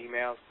on the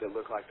emails that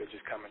look like they're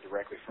just coming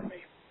directly from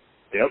me.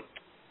 Yep.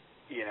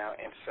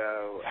 And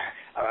so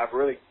I've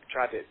really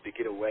tried to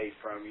get away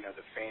from,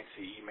 the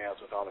fancy emails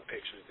with all the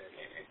pictures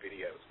and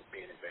videos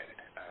being embedded.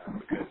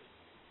 Because,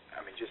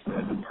 just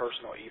the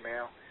personal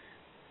email,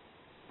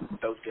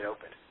 those get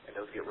opened, and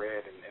those get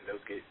read, and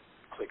those get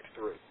clicked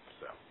through.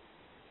 So.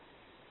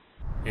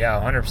 Yeah,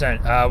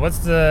 100%.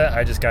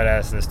 I just got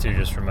asked this too,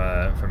 just from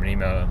an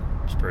email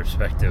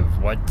perspective.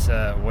 What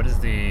is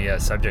the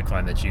subject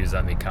line that you use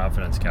on the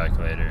confidence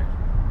calculator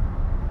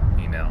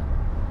email?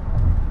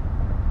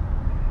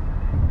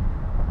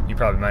 You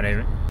probably might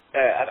even.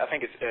 I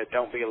think it's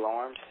 "Don't be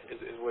alarmed"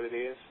 is what it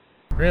is.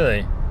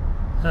 Really?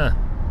 Huh.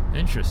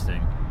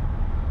 Interesting.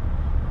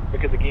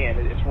 Because again,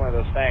 it's one of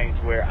those things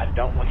where I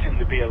don't want them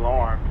to be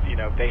alarmed.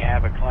 If they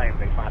have a claim,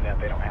 they find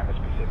out they don't have a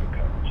specific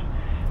coverage.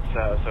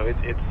 So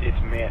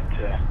it's meant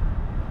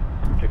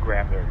to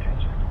grab their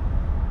attention.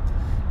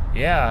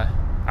 Yeah,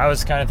 I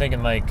was kind of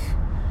thinking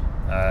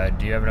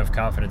do you have enough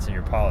confidence in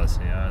your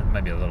policy? It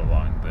might be a little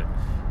long, but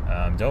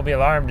 "Don't be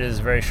alarmed" is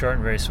very short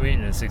and very sweet,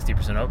 and a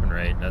 60% open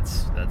rate.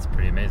 That's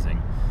pretty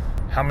amazing.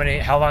 How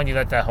long do you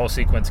let that whole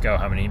sequence go?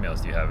 How many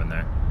emails do you have in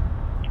there?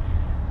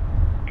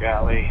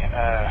 golly,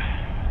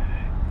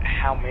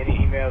 how many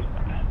emails?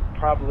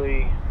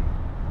 Probably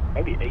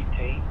maybe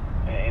 18.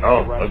 And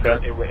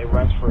it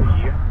runs for a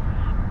year.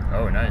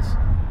 Oh, nice.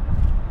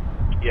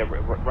 Yeah,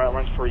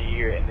 runs for a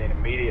year, and then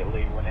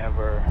immediately,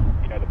 whenever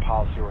the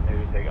policy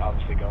renews, they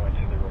obviously go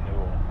into the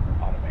renewal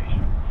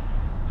automation.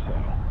 So,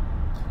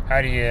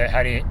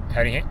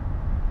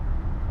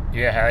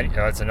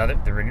 that's another.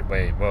 The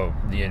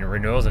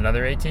renewal's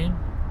another 18.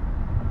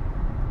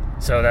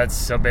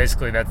 So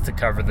basically that's to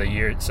cover the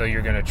year. So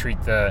you're going to treat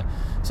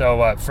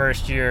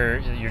first year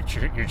you're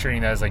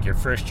treating that as like your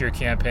first year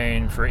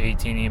campaign for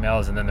 18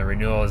 emails, and then the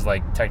renewal is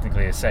like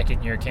technically a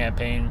second year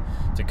campaign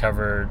to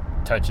cover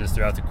touches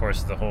throughout the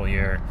course of the whole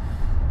year.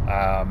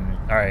 All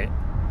right,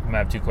 I'm gonna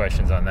have two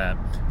questions on that.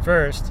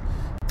 First,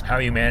 how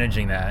are you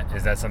managing that?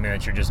 Is that something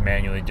that you're just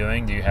manually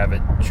doing? Do you have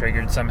it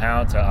triggered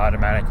somehow to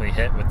automatically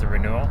hit with the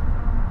renewal?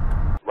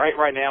 Right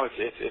now it's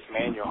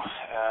manual.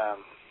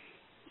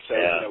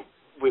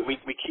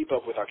 We keep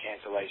up with our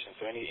cancellations.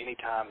 So any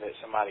time that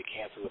somebody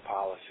cancels a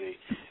policy,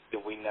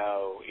 then we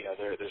know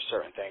there's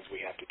certain things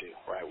we have to do.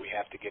 Right, we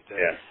have to get the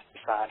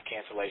signed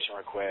cancellation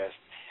request,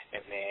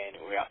 and then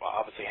we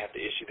obviously have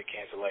to issue the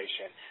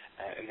cancellation,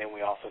 and then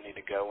we also need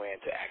to go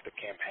into Active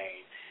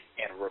Campaign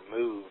and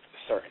remove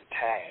certain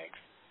tags,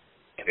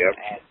 and then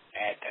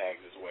add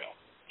tags as well.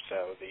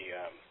 So the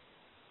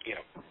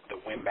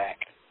win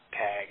back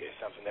tag is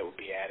something that would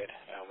be added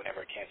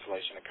whenever a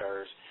cancellation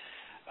occurs,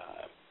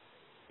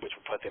 which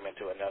will put them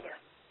into another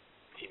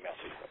email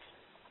sequence.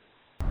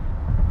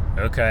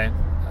 Okay.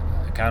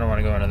 I kind of want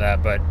to go into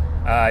that, but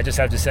I just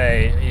have to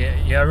say,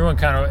 everyone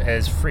kind of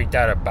is freaked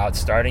out about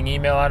starting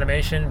email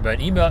automation, but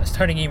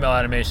starting email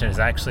automation is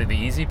actually the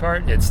easy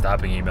part. It's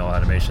stopping email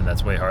automation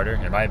that's way harder,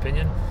 in my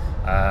opinion.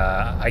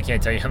 I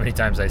can't tell you how many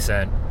times I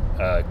sent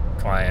a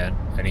client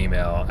an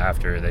email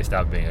after they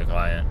stopped being a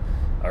client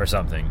or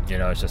something.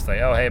 It's just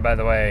like, oh, hey, by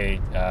the way,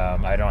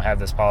 I don't have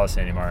this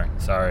policy anymore.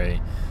 Sorry.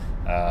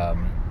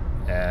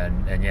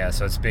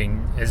 So it's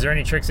is there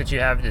any tricks that you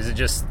have? Is it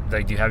just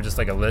like, do you have just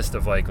like a list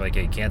of like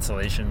a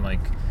cancellation,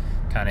 like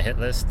kind of hit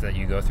list that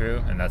you go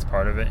through, and that's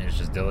part of it? And it's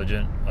just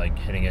diligent, like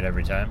hitting it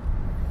every time?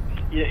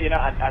 Yeah,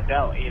 I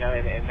don't,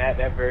 and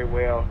that very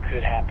well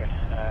could happen,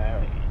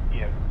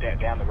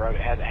 down the road.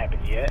 It hasn't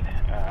happened yet.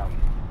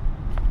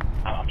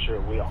 I'm sure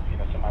it will.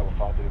 Somebody will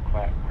fall through the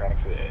cracks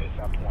at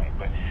some point,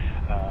 but,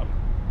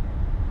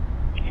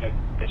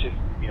 it's just,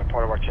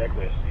 part of our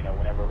checklist.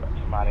 Whenever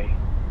somebody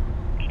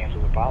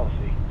cancels a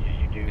policy,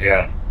 you do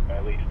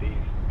at least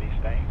these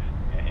things,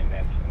 and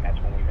that's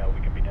when we know we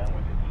can be done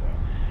with it.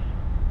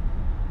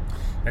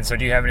 And so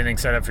do you have anything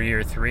set up for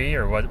year 3,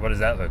 or what does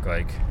that look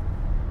like?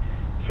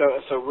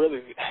 So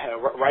really,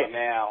 right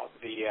now,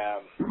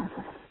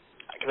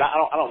 because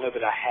I don't know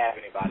that I have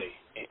anybody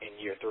in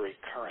year 3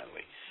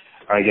 currently.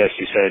 I guess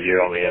you said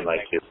you're only in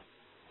like your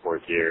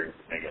 4th year,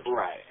 I guess.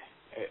 Right.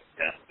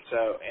 Yeah.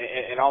 So,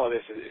 and all of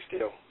this is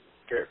still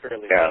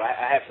fairly new.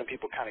 I have some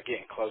people kind of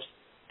getting close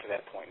to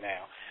that point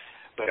now.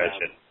 But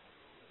gotcha.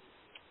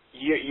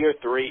 Year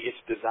 3, it's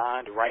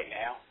designed right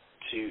now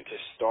to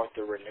start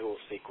the renewal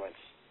sequence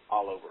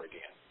all over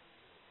again.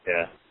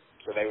 Yeah.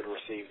 So they would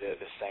receive the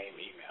same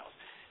emails.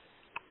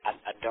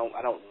 I don't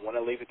want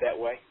to leave it that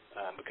way,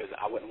 because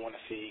I wouldn't want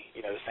to see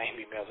the same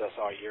emails I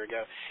saw a year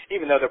ago,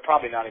 even though they're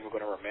probably not even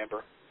going to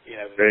remember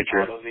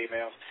all those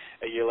emails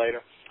a year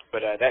later.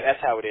 But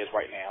that's how it is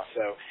right now.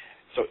 So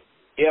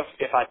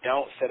if I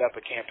don't set up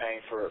a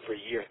campaign for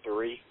year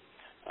 3,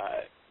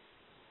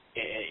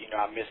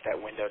 I missed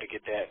that window to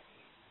get that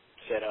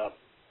set up,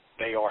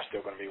 they are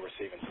still going to be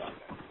receiving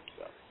something.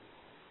 So.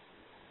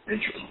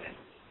 Interesting.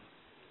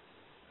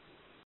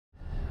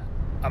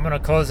 I'm going to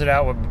close it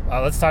out with,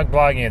 let's talk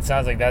blogging. It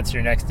sounds like that's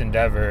your next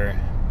endeavor,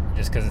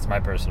 just because it's my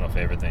personal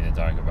favorite thing to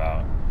talk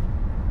about.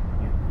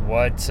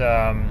 Where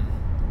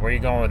are you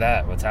going with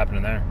that? What's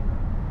happening there?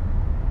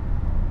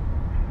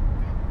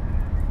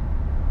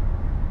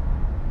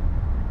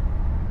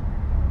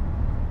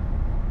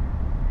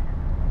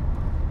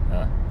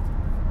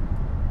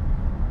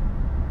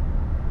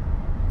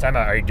 Time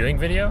out. Are you doing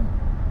video?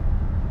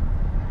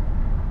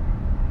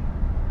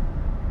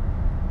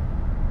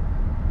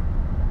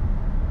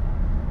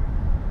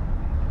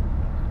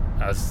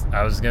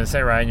 I was gonna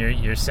say, Ryan,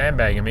 you're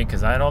sandbagging me,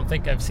 because I don't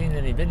think I've seen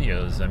any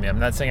videos. I mean, I'm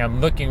not saying I'm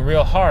looking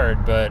real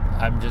hard, but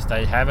I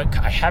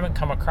haven't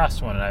come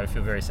across one, and I would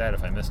feel very sad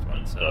if I missed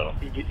one. So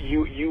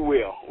you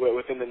will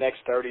within the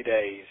next 30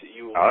 days.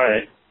 You will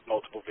see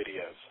multiple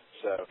videos.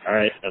 So all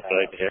right, that's what I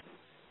like to hear.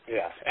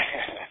 Yeah,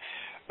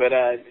 but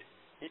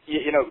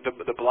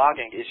the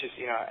blogging is just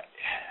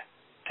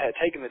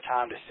taking the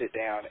time to sit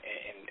down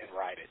and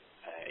write it.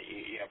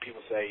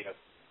 People say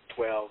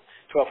 1,200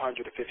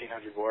 to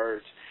 1,500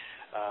 words.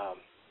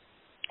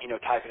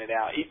 Typing it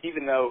out.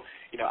 Even though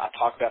I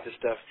talk about this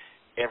stuff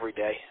every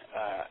day,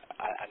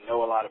 I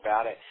know a lot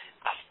about it.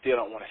 I still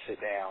don't want to sit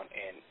down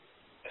and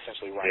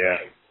essentially write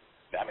it.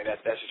 I mean,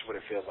 that's just what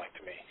it feels like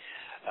to me.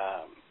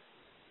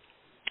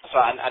 So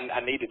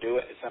I need to do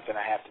it. It's something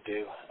I have to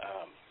do.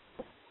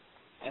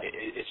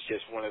 It's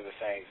just one of the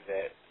things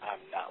that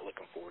I'm not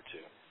looking forward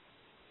to.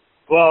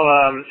 Well,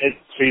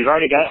 so you've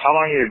already got, how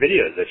long are your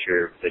videos that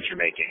you're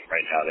making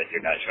right now that you're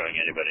not showing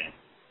anybody?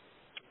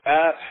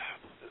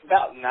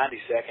 About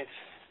 90 seconds.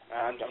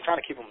 I'm trying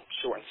to keep them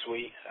short and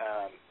sweet.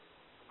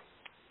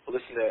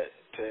 Listen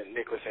to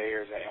Nicholas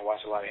Ayers and watch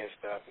a lot of his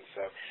stuff, and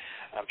so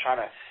I'm trying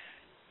to,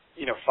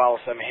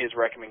 follow some of his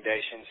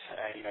recommendations.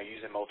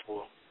 Using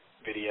multiple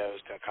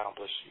videos to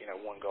accomplish,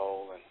 one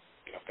goal, and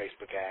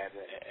Facebook ads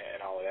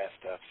and all of that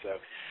stuff.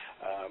 So,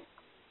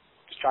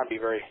 just trying to be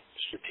very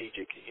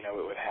strategic,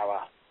 with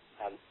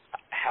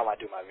how I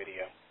do my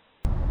video.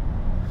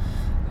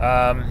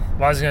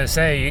 Well, I was gonna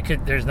say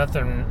there's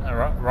nothing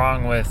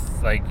wrong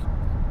with like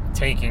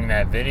taking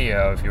that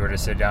video if you were to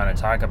sit down and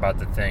talk about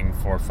the thing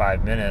for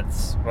 5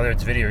 minutes, whether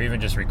it's video or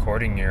even just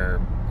recording your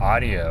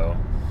audio,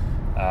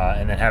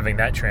 and then having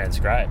that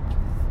transcribed.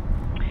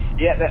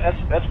 Yeah,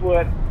 that's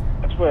what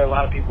a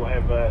lot of people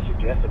have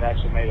suggested. I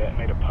actually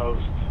made a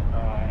post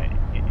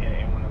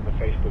in one of the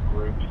Facebook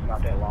groups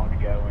not that long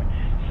ago, and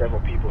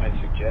several people had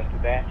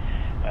suggested that.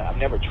 I've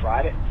never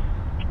tried it,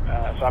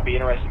 so I'd be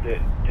interested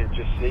to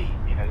just see,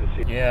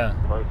 Yeah.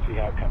 See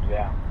how it comes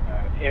out.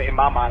 In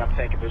my mind, I'm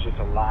thinking there's just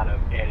a lot of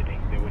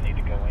editing that would need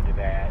to go into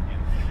that.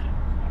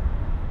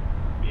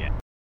 Yeah.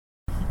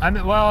 I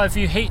mean, well, if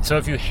you hate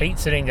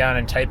sitting down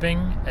and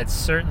typing, it's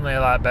certainly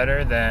a lot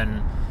better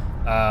than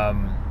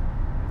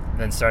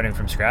starting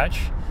from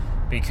scratch,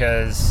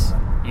 because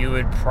you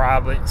would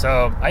probably.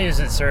 So I use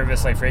a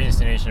service like for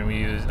Agency Nation.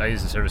 I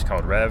use a service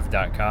called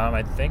Rev.com.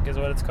 I think is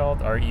what it's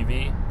called,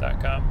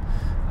 REV.com,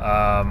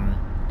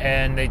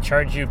 and they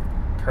charge you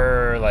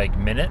per like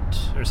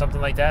minute or something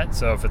like that.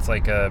 So if it's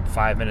like a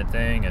 5-minute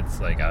thing,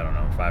 it's like, I don't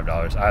know,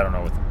 $5. I don't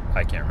know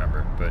I can't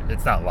remember, but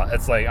it's not a lot.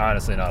 It's like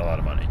honestly not a lot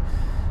of money,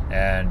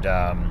 and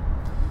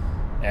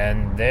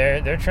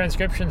their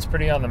transcription's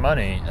pretty on the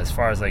money as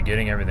far as like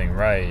getting everything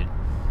right.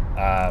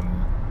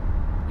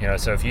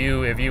 So if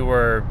you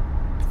were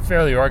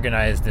fairly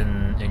organized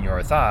in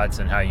your thoughts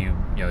and how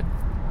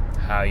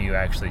you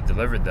actually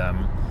delivered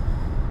them,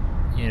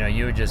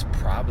 you would just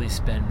probably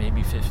spend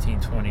maybe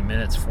 15-20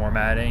 minutes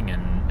formatting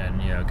and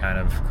kind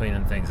of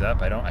cleaning things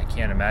up. I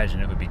can't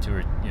imagine it would be 2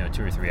 or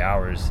 3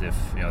 hours if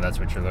that's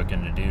what you're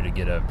looking to do to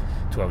get a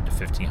 $1,200 to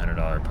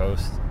 $1,500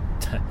 post.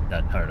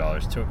 Not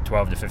 $100,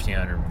 12 to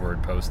 1,500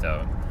 word post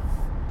out.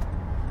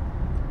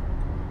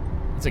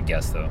 It's a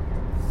guess though.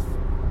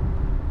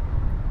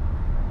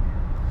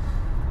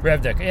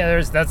 RevDeck,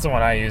 yeah, that's the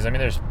one I use. I mean,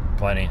 there's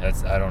plenty.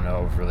 I don't know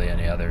of really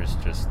any others.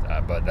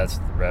 But that's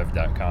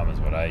Rev.com is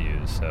what I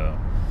use. So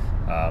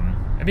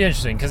it'd be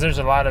interesting because there's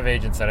a lot of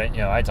agents that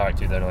I talk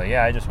to that are like,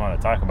 yeah, I just want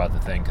to talk about the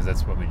thing because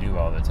that's what we do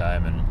all the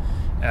time.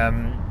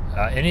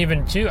 And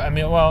even too, I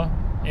mean, well,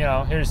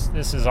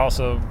 this is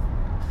also,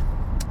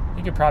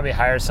 you could probably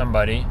hire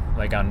somebody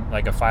like on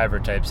like a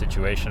Fiverr type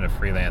situation, a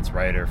freelance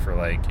writer for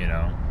like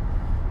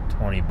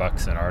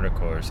 $20 an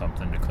article or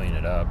something to clean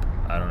it up.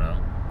 I don't know.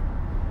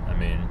 I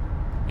mean,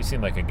 you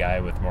seem like a guy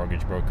with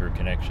mortgage broker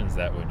connections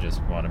that would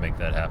just want to make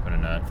that happen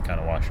and not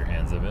kind of wash your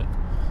hands of it.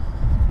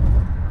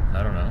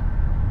 I don't know.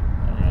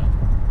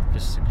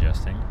 Just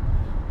suggesting.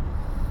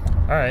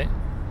 All right.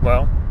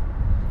 Well,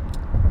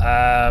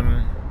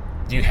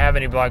 do you have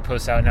any blog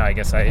posts out now? I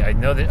guess I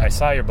know that I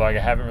saw your blog. I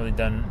haven't really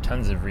done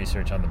tons of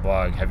research on the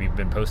blog. Have you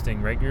been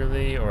posting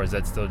regularly, or is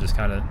that still just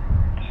kind of...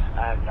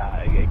 I'm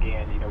not.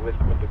 Again, with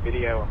the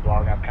video and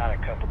blog, I've kind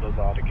of coupled those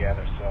all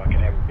together so I can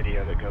have a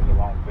video that goes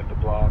along with the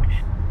blog.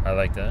 I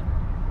like that.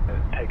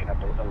 Taking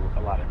up a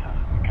lot of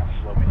time and kind of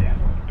slow me down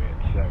a little bit.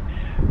 So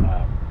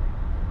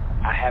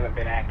I haven't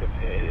been active.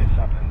 It's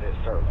something that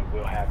certainly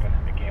will happen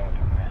again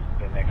within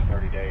the next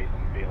 30 days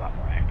and be a lot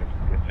more active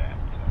with that.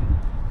 So.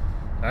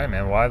 All right,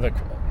 man.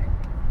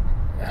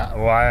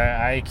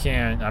 I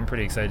can't. I'm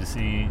pretty excited to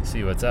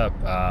see what's up.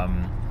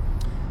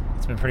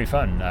 It's been pretty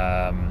fun.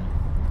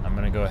 I'm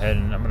gonna go ahead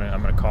and I'm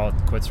gonna call it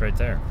quits right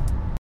there.